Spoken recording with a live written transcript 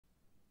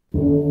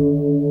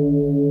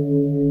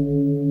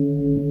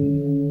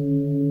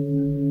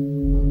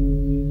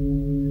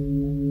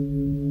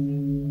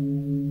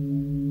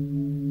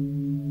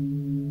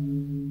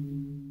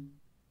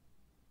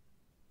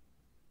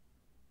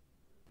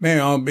May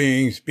all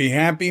beings be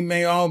happy.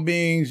 May all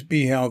beings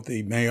be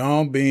healthy. May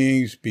all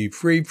beings be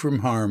free from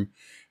harm.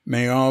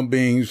 May all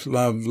beings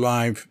love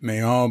life. May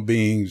all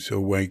beings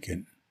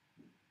awaken.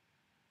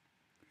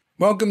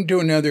 Welcome to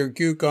another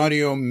Cuke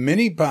Audio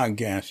mini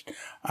podcast.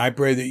 I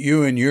pray that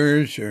you and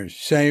yours are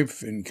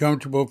safe and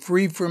comfortable,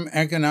 free from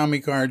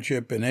economic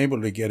hardship, and able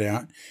to get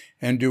out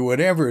and do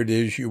whatever it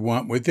is you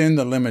want within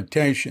the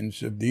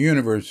limitations of the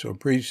universal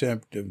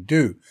precept of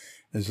do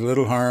as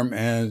little harm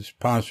as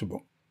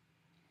possible.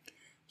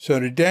 So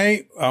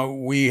today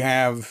we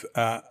have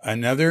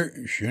another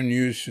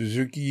Shunryu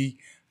Suzuki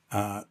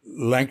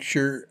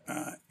lecture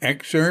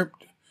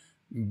excerpt,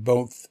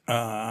 both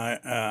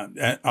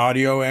an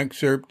audio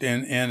excerpt,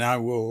 and I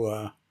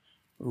will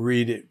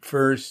read it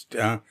first.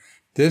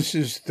 This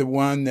is the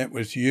one that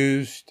was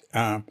used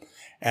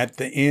at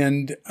the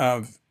end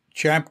of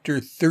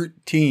Chapter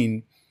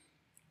 13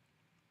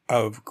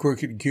 of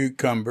Crooked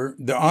Cucumber,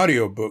 the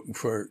audiobook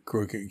for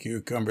Crooked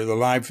Cucumber, The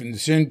Life and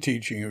Zen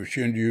Teaching of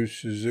Shunryu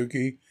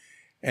Suzuki.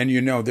 And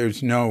you know,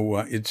 there's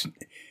no, it's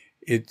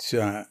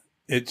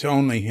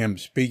only him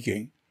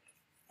speaking.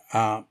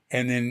 And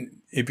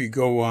then if you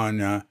go on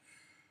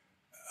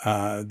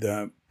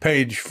the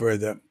page for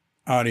the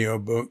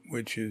audiobook,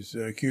 which is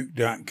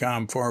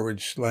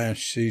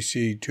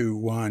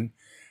cuke.com/cc21,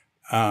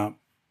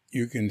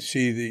 you can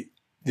see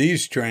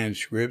these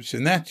transcripts,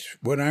 and that's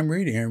what I'm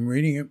reading. I'm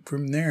reading it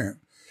from there.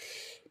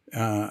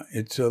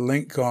 It's a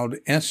link called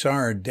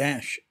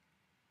SR-audio.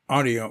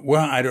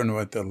 Well, I don't know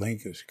what the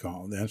link is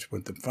called. That's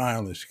what the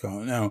file is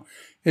called. No,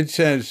 it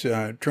says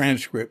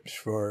transcripts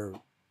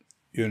for,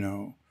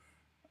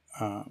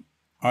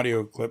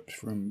 audio clips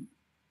from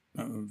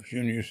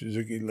Shunryu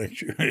Suzuki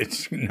lecture.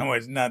 It's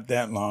not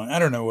that long. I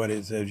don't know what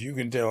it says. You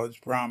can tell it's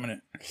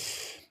prominent.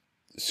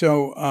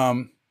 So,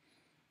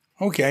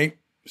 okay.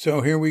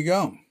 So here we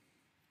go.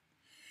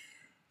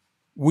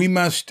 We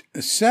must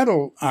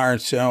settle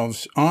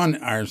ourselves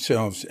on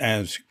ourselves,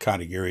 as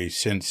Katagiri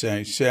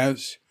Sensei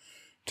says.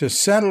 To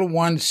settle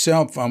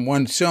oneself on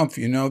oneself,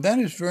 that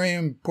is a very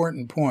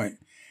important point.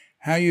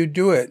 How you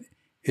do it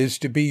is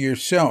to be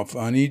yourself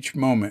on each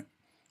moment.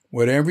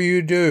 Whatever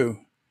you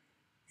do,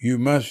 you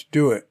must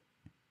do it.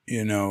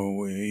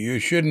 You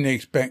shouldn't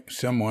expect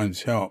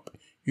someone's help.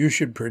 You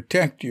should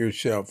protect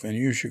yourself, and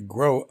you should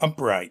grow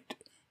upright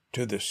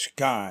to the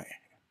sky.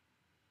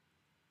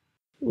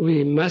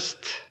 We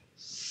must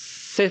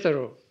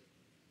settle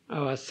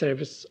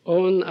ourselves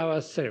on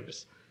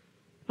ourselves,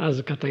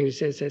 as Katagiri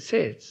Sensei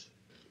says.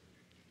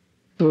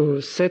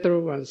 To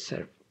settle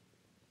oneself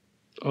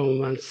on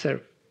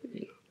oneself,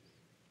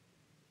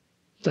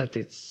 that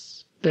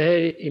is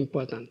very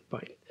important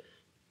point.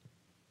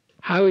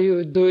 How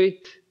you do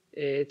it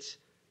is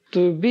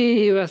to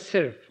be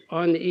yourself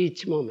on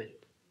each moment.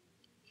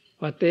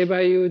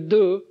 Whatever you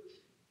do,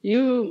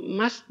 you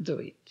must do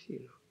it.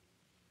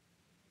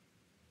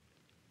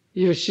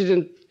 You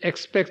shouldn't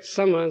expect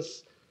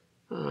someone's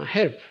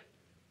help.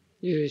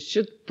 You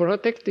should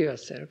protect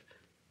yourself,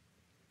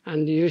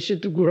 and you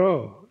should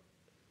grow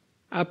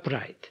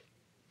upright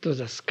to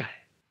the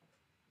sky.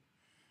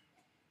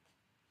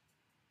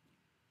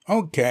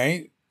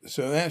 Okay,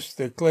 so that's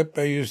the clip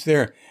I used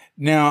there.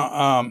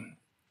 Now,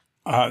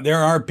 there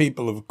are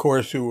people, of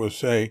course, who will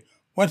say,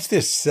 what's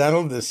this,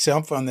 settle the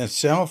self on the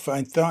self?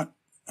 I thought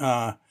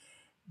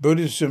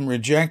Buddhism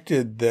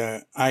rejected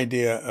the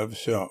idea of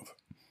self.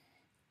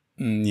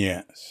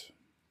 Yes,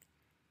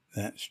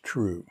 that's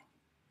true.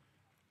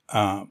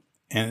 But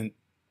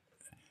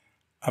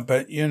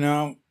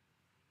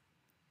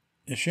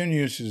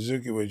Shunryu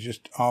Suzuki was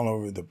just all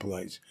over the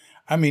place.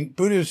 I mean,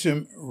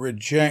 Buddhism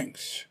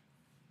rejects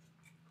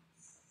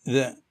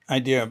the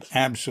idea of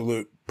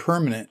absolute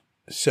permanent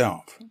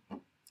self,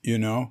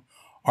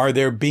 Are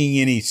there being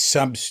any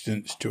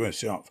substance to a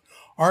self?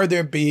 Are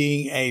there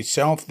being a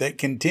self that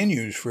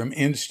continues from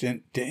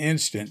instant to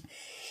instant?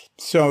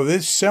 So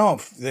this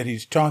self that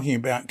he's talking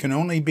about can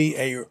only be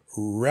a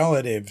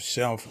relative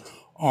self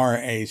or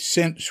a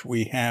sense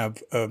we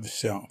have of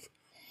self.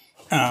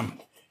 Or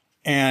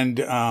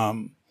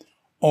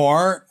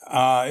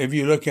if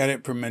you look at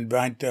it from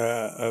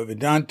Advaita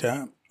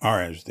Vedanta,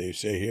 or as they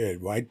say here,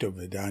 Advaita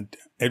Vedanta,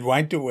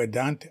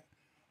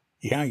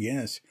 yeah,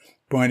 yes,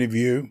 point of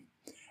view.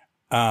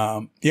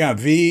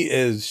 V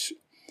is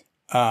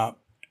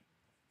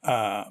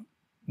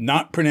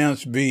not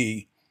pronounced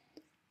V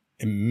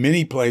in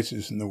many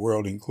places in the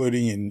world,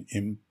 including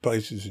in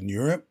places in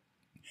Europe.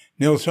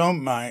 Nils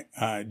Holm, my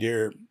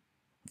dear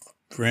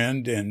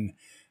friend and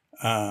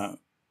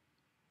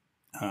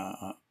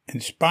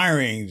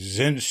inspiring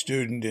Zen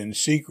student and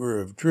seeker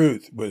of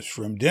truth, was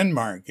from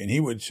Denmark, and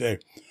he would say,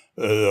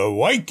 the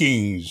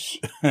Vikings.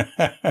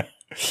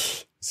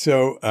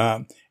 So,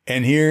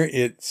 and here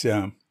it's,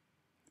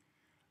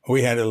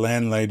 we had a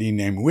landlady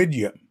named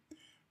Widya,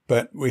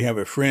 but we have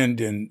a friend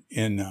in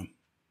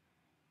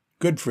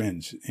good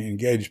friends,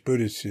 engaged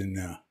Buddhists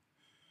in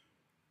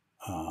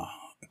Kuala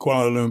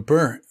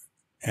Lumpur,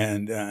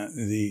 and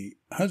the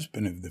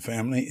husband of the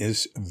family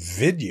is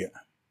Vidya.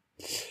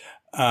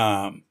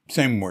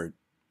 Same word,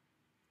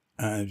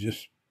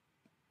 just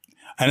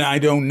And I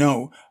don't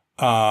know.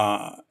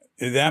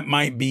 That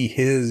might be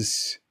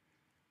his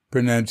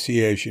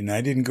pronunciation.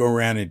 I didn't go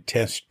around and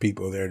test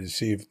people there to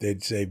see if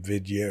they'd say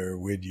Vidya or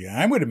Widya.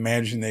 I would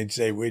imagine they'd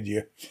say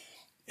Widya.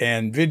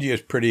 And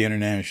Vidya's a pretty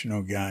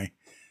international guy.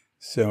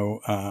 So,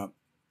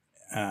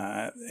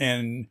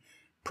 and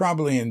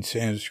probably in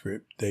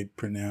Sanskrit, they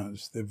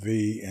pronounce the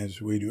V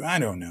as we do. I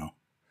don't know.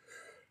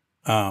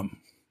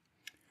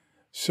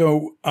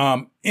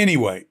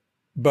 Anyway,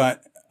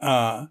 but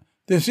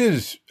this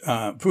is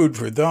food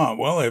for thought.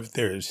 Well, if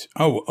there's,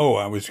 I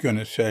was going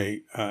to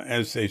say,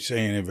 as they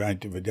say in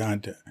Advaita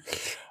Vedanta,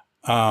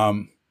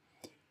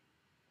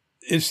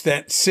 it's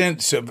that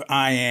sense of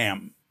I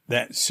am,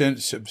 that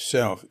sense of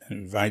self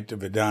in Advaita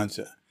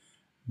Vedanta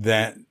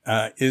that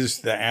is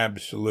the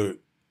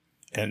absolute.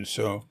 And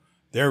so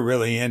they're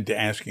really into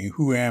asking,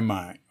 who am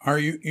I? Are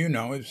you,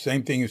 it's the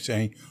same thing as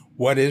saying,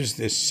 what is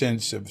this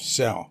sense of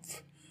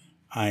self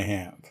I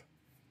have?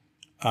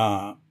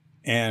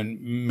 And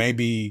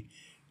maybe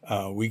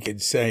we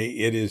could say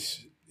it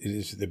is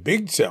the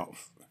big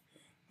self,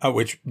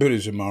 which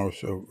Buddhism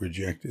also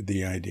rejected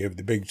the idea of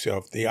the big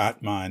self, the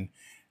Atman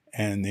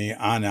and the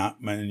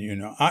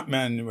Anatman.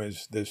 Atman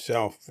was the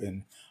self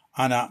and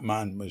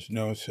Anatman was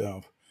no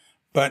self.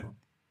 But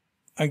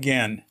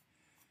again,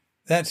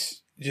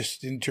 that's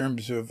just in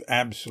terms of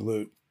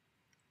absolute,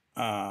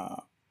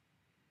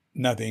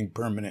 nothing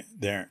permanent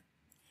there.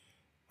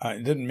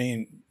 It doesn't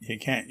mean you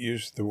can't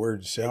use the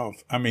word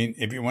self. I mean,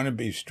 if you want to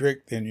be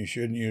strict, then you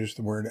shouldn't use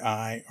the word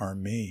I or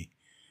me.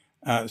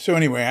 So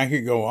anyway, I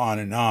could go on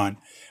and on.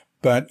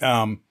 But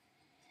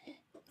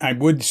I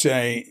would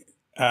say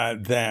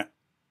that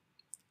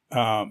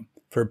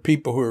for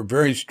people who are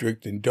very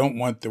strict and don't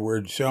want the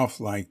word self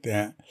like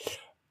that,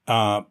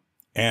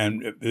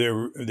 and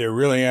they're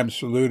really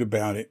absolute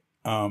about it,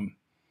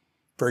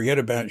 forget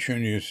about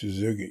Shunryu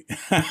Suzuki.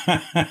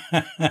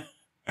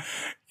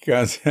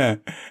 Because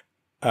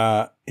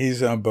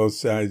he's on both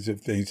sides of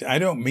things. I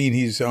don't mean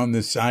he's on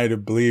the side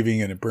of believing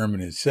in a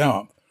permanent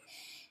self.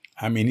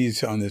 I mean,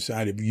 he's on the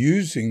side of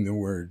using the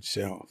word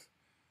self.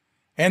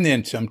 And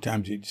then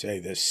sometimes he'd say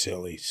the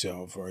silly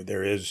self, or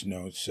there is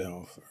no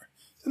self. Or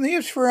something.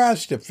 It's for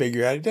us to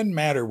figure out. It doesn't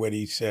matter what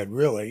he said,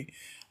 really.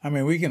 I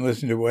mean, we can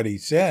listen to what he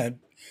said,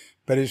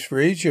 but it's for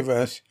each of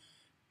us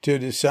to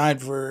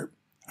decide for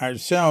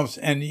ourselves.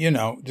 And,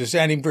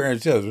 deciding for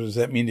ourselves, what does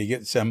that mean? To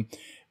get some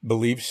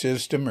belief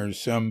system or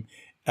some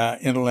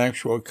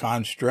intellectual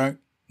construct?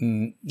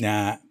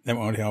 Nah, that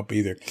won't help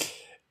either.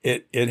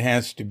 It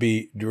has to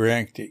be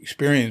direct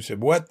experience of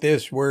what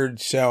this word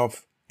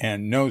self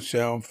and no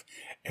self,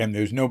 and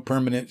there's no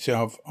permanent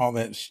self, all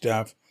that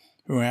stuff.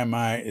 Who am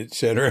I,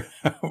 etc.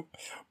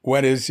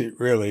 What is it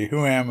really?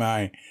 Who am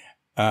I?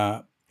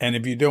 And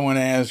if you don't want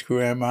to ask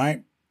who am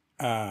I,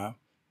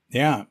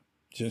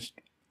 just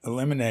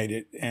eliminate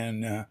it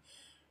and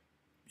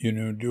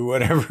do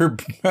whatever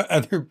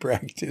other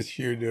practice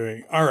you're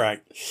doing. All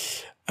right.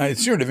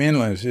 It's sort of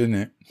endless, isn't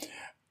it?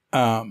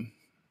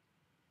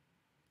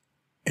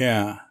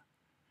 Yeah.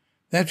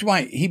 That's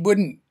why he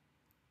wouldn't,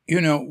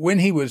 when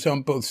he was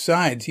on both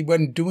sides, he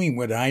wasn't doing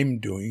what I'm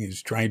doing,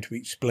 is trying to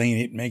explain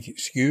it, make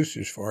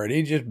excuses for it.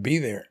 He'd just be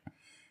there,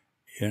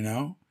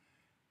 And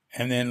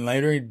then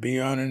later he'd be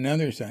on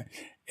another side.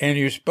 And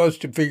you're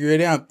supposed to figure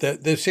it out.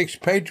 The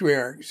sixth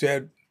patriarch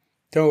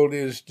told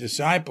his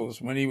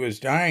disciples when he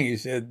was dying, he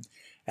said,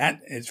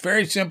 that it's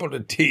very simple to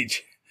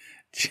teach.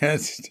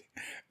 Just,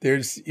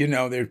 there's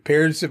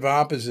pairs of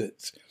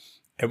opposites.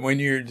 And when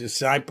your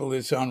disciple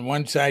is on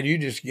one side, you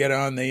just get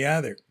on the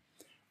other.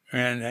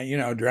 And,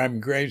 drive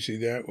him crazy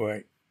that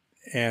way.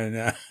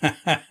 And,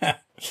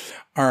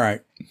 all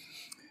right.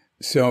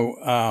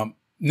 So,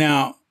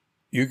 now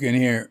you can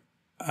hear,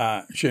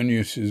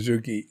 Shunryu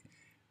Suzuki,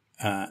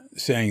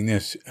 saying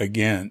this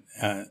again,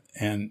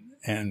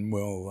 and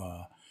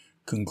we'll,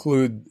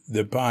 conclude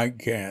the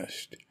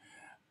podcast.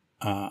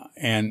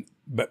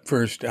 But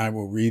first I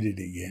will read it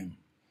again.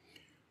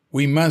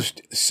 We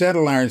must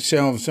settle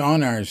ourselves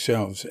on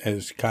ourselves,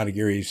 as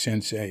Katagiri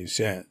Sensei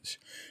says.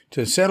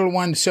 To settle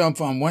oneself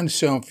on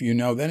oneself,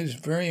 that is a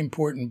very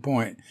important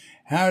point.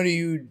 How do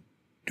you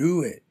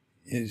do it?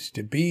 Is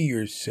to be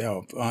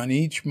yourself on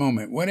each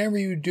moment. Whatever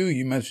you do,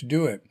 you must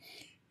do it.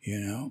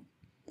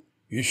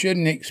 You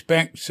shouldn't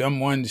expect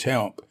someone's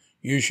help.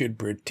 You should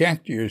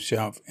protect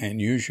yourself, and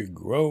you should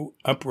grow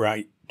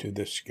upright to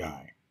the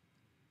sky.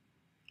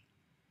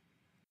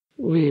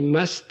 We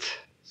must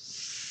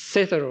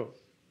settle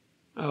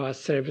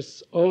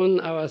ourselves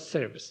on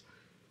ourselves,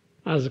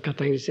 as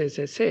Katagiri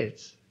Sensei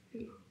says.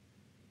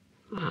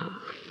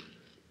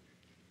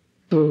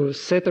 To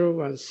settle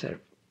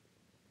oneself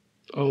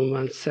on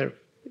oneself,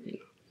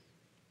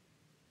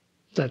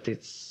 that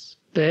is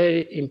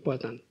very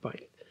important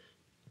point.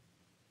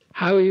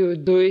 How you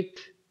do it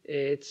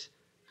is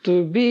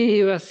to be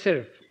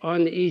yourself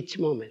on each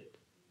moment.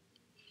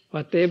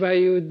 Whatever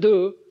you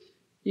do,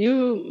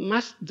 you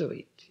must do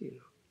it.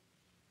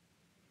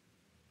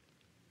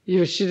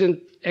 You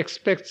shouldn't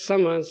expect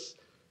someone's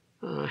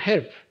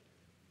help.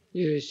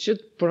 You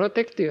should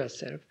protect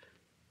yourself.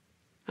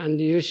 and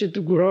you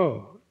should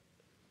grow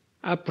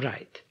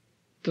upright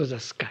to the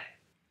sky.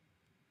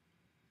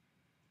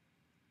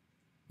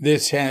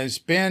 This has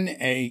been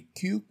a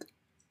Cuke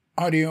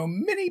Audio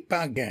Mini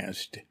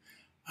Podcast.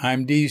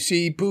 I'm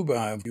DC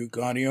Puba of Cuke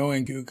Audio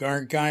and Cuke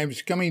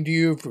Archives, coming to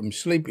you from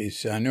Sleepy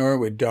Sanur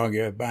with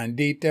Dogga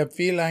Bandita,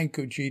 Feline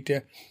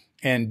Cuchita,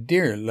 and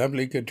dear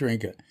lovely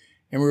Katrinka.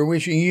 And we're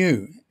wishing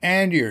you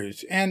and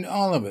yours and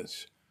all of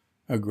us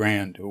a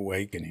grand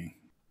awakening.